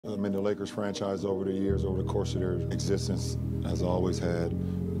I mean, the Lakers franchise over the years, over the course of their existence, has always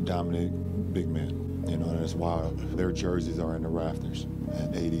had dominant big men. You know, and that's why their jerseys are in the rafters.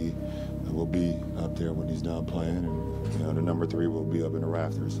 And 80 will be up there when he's done playing, and you know, the number 3 will be up in the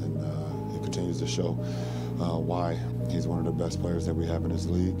rafters. And it continues to show why he's one of the best players that we have in this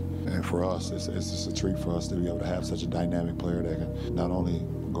league. And for us, it's just a treat for us to be able to have such a dynamic player that can not only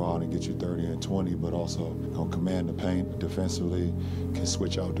go out and get you 30 and 20, but also command the paint defensively, can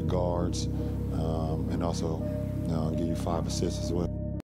switch out the guards, and also give you 5 assists as well.